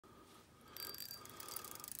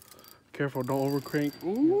careful. Don't over crank.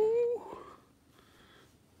 Ooh.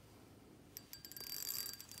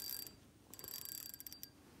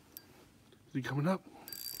 Is he coming up?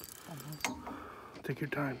 Take your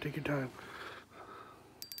time. Take your time.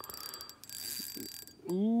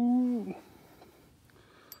 Ooh.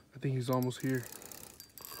 I think he's almost here.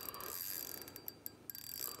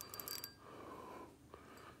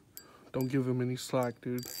 Don't give him any slack,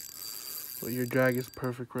 dude. But your drag is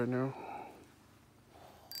perfect right now.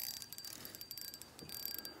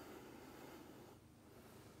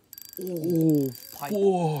 Oh,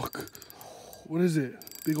 fuck. What is it?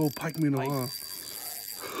 Big old pike minnow, huh?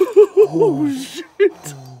 Oh,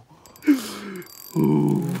 shit.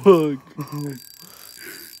 Oh, fuck.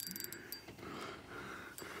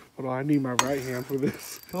 Hold on, I need my right hand for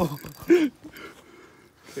this. Okay.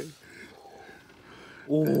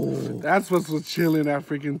 Oh. That's what's chilling at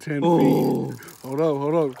freaking 10 feet. Hold up,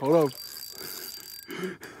 hold up, hold up.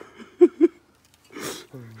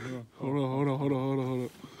 Hold on, hold on, hold on, hold on, hold on.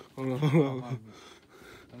 Hold on, hold on.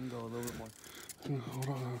 Let me go a little bit more. Hold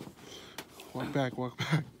on. Walk back, walk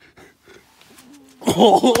back.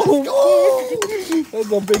 Oh,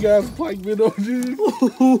 that's a big ass pike minnow, dude.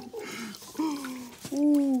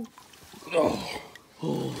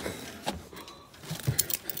 Oh.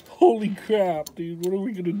 Holy crap, dude. What are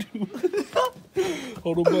we gonna do?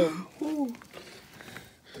 Hold him up.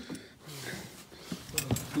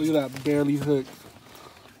 Look at that, barely hooked.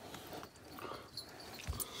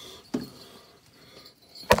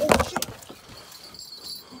 Oh, shit.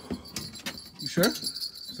 You sure?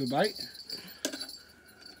 Is it a bite?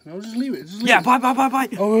 No, just leave it. Just leave Yeah, it.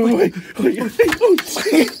 bite. Oh, wait. Oh,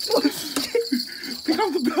 shit. Pick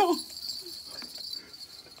up the bell.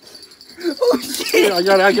 Oh, shit. Yeah,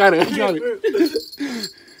 I got it.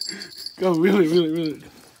 Go, reel it.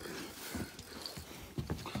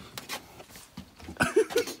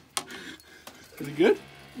 Is it good?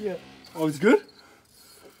 Yeah. Oh, it's good?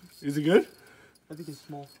 Is it good? I think it's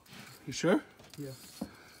small. You sure? Yeah.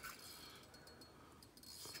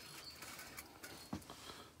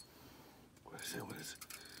 What is it?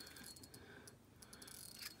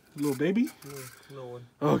 A little baby? Little one.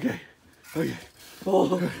 Okay.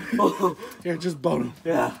 Oh. Yeah, just bone him.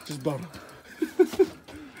 Yeah. Just bone him.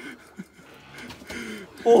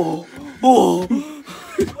 Oh. Oh,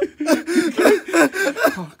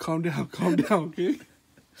 calm down, okay?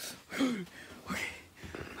 Okay.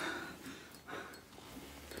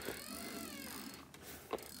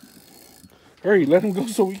 Hurry, let him go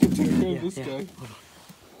so we can take care of this guy.